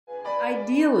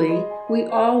Ideally, we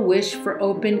all wish for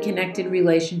open, connected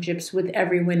relationships with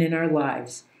everyone in our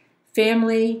lives: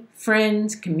 family,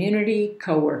 friends, community,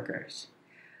 coworkers.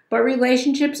 But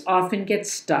relationships often get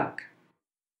stuck.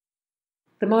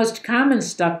 The most common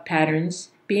stuck patterns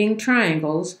being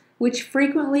triangles, which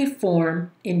frequently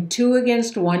form in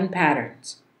 2-against-1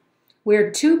 patterns, where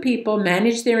two people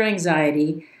manage their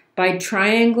anxiety by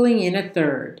triangling in a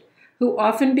third, who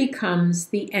often becomes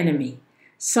the enemy,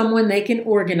 someone they can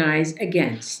organize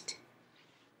against.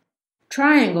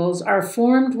 Triangles are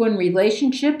formed when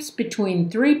relationships between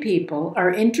 3 people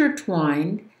are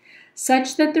intertwined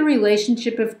such that the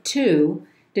relationship of 2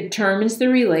 determines the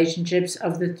relationships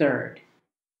of the third.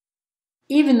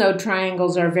 Even though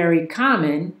triangles are very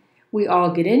common, we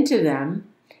all get into them,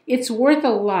 it's worth a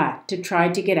lot to try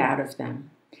to get out of them,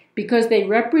 because they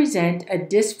represent a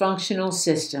dysfunctional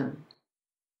system.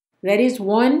 That is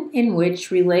one in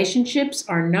which relationships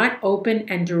are not open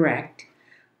and direct,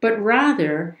 but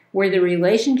rather where the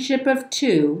relationship of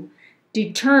 2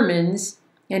 determines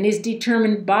and is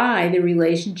determined by the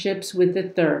relationships with the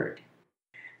third.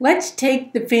 Let's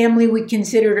take the family we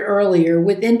considered earlier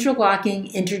with interlocking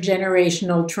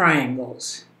intergenerational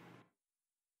triangles.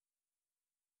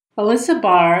 Alyssa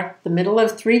Barr, the middle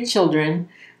of 3 children,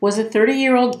 was a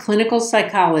 30-year-old clinical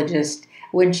psychologist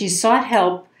when she sought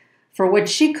help for what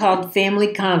she called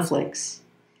family conflicts.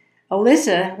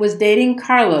 Alyssa was dating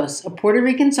Carlos, a Puerto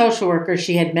Rican social worker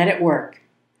she had met at work.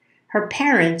 Her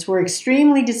parents were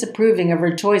extremely disapproving of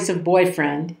her choice of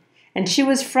boyfriend, and she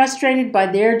was frustrated by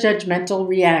their judgmental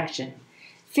reaction,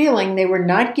 feeling they were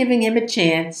not giving him a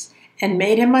chance and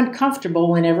made him uncomfortable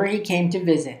whenever he came to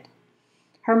visit.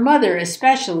 Her mother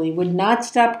especially would not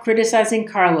stop criticizing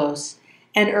Carlos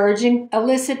and urging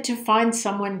Alyssa to find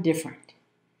someone different.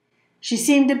 She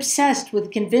seemed obsessed with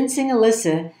convincing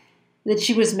Alyssa that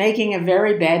she was making a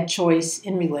very bad choice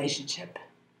in relationship.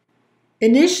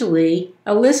 Initially,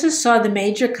 Alyssa saw the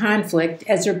major conflict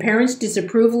as her parents'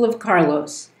 disapproval of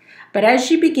Carlos, but as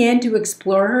she began to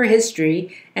explore her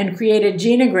history and create a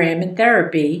genogram in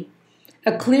therapy,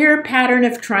 a clear pattern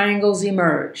of triangles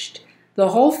emerged. The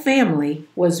whole family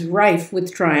was rife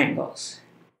with triangles.